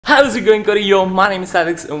How's it going, Corillo? My name is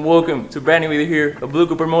Alex and welcome to a brand new video here at Blue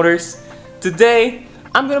Cooper Motors. Today,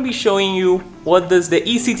 I'm gonna be showing you what does the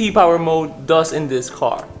ECT power mode does in this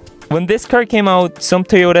car. When this car came out, some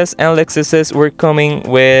Toyotas and Lexuses were coming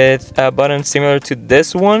with a button similar to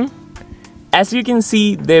this one. As you can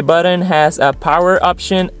see, the button has a power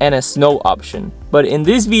option and a snow option. But in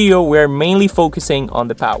this video, we're mainly focusing on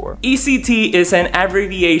the power. ECT is an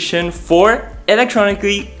abbreviation for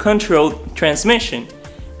electronically controlled transmission.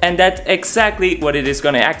 And that's exactly what it is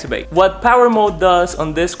going to activate. What power mode does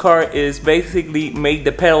on this car is basically make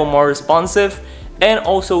the pedal more responsive and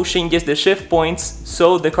also changes the shift points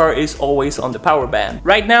so the car is always on the power band.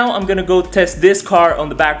 Right now I'm gonna go test this car on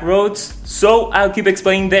the back roads, so I'll keep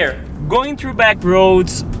explaining there. Going through back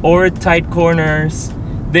roads or tight corners,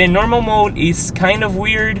 the normal mode is kind of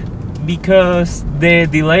weird because the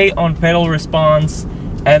delay on pedal response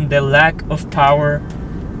and the lack of power,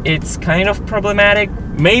 it's kind of problematic.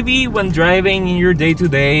 Maybe when driving in your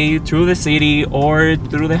day-to-day through the city or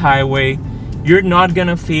through the highway, you're not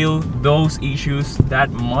gonna feel those issues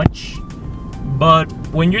that much, but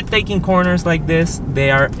when you're taking corners like this,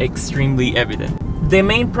 they are extremely evident. The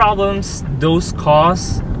main problems those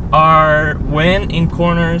cause are when in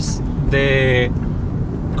corners the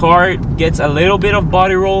car gets a little bit of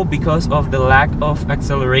body roll because of the lack of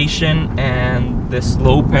acceleration and the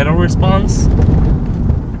slow pedal response.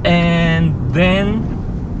 And then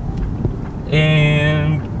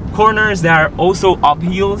in corners that are also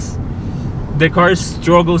uphills, the car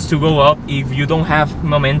struggles to go up if you don't have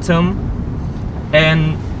momentum.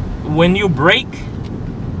 And when you brake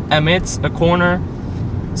amidst a corner,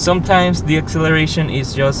 sometimes the acceleration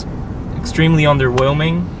is just extremely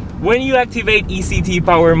underwhelming. When you activate ECT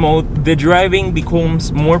power mode, the driving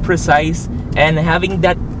becomes more precise, and having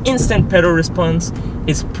that instant pedal response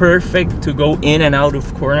is perfect to go in and out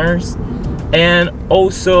of corners. And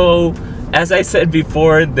also, as I said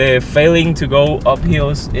before, the failing to go up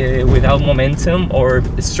hills without momentum, or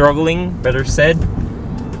struggling, better said,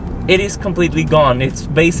 it is completely gone. It's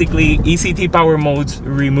basically ECT power mode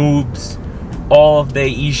removes all of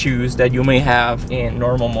the issues that you may have in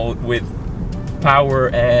normal mode with power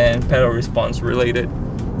and pedal response related.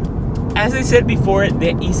 As I said before,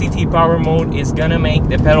 the ECT power mode is gonna make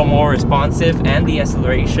the pedal more responsive and the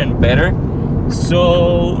acceleration better.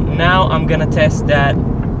 So now I'm gonna test that.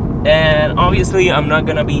 And obviously I'm not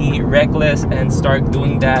gonna be reckless and start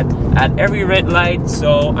doing that at every red light,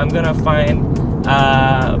 so I'm gonna find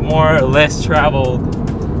more or less traveled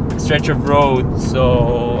stretch of road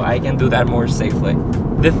so I can do that more safely.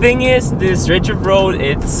 The thing is, this stretch of road,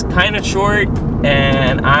 it's kind of short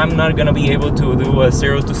and I'm not gonna be able to do a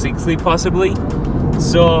 0 to 60 possibly.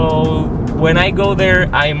 So when I go there,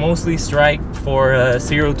 I mostly strike for a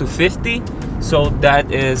 0 to 50, so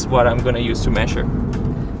that is what I'm gonna use to measure.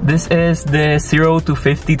 This is the 0 to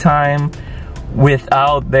 50 time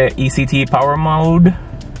without the ECT power mode.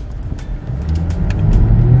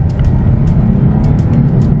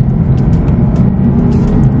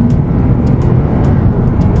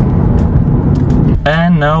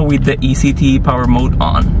 And now with the ECT power mode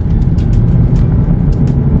on.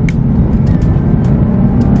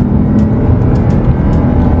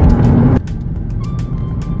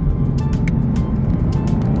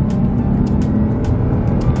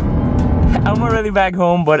 I'm already back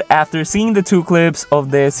home, but after seeing the two clips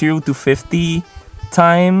of the 0 to 50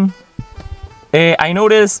 time, I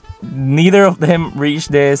noticed neither of them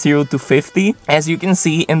reached the 0 to 50. As you can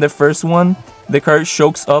see in the first one, the car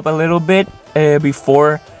chokes up a little bit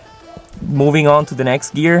before moving on to the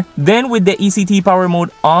next gear. Then with the ECT power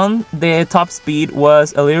mode on, the top speed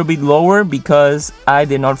was a little bit lower because I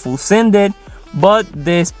did not full send it, but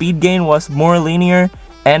the speed gain was more linear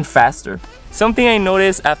and faster. Something I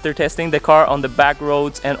noticed after testing the car on the back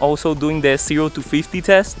roads and also doing the 0 to 50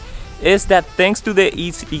 test is that thanks to the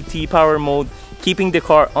ECT power mode keeping the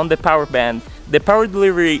car on the power band, the power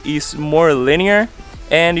delivery is more linear,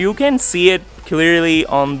 and you can see it clearly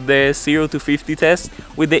on the 0 to 50 test.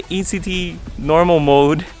 With the ECT normal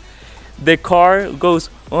mode, the car goes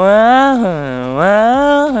wah,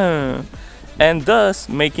 wah, and thus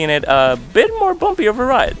making it a bit more bumpy of a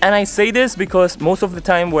ride. And I say this because most of the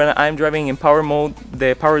time when I'm driving in power mode,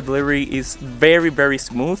 the power delivery is very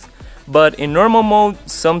smooth, but in normal mode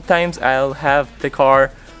sometimes I'll have the car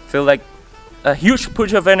feel like a huge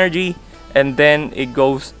push of energy and then it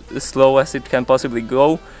goes as slow as it can possibly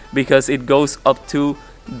go because it goes up to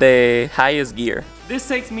the highest gear. This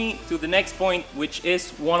takes me to the next point, which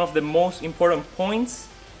is one of the most important points,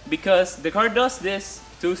 because the car does this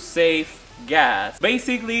to save gas.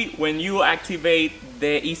 Basically, when you activate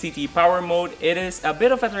the ECT power mode, it is a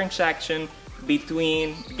bit of a transaction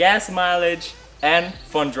between gas mileage and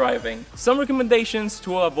fun driving. Some recommendations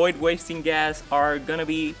to avoid wasting gas are gonna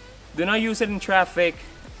be: do not use it in traffic.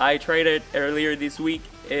 I tried it earlier this week.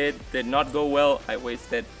 It did not go well. I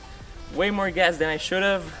wasted way more gas than I should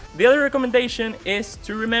have. The other recommendation is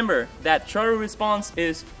to remember that throttle response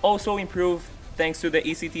is also improved thanks to the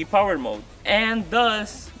ECT power mode. And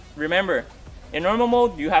thus, remember, in normal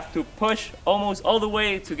mode you have to push almost all the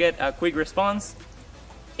way to get a quick response.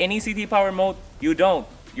 In ECT power mode, you don't.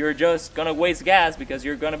 You're just gonna waste gas because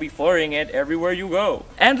you're gonna be flooring it everywhere you go.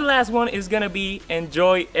 And the last one is gonna be: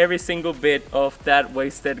 enjoy every single bit of that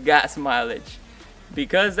wasted gas mileage,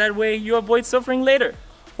 because that way you avoid suffering later.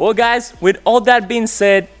 Well guys, with all that being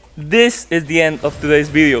said, this is the end of today's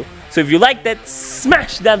video. So if you liked it,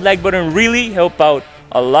 smash that like button, really help out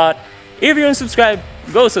a lot. If you're unsubscribed,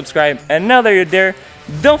 go subscribe, and now that you're there,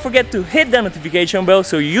 don't forget to hit that notification bell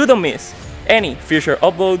so you don't miss any future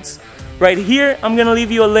uploads. Right here, I'm gonna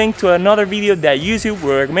leave you a link to another video that YouTube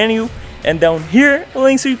will recommend you, and down here, a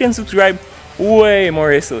link so you can subscribe way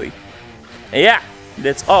more easily. And yeah,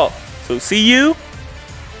 that's all. So see you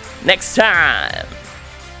next time.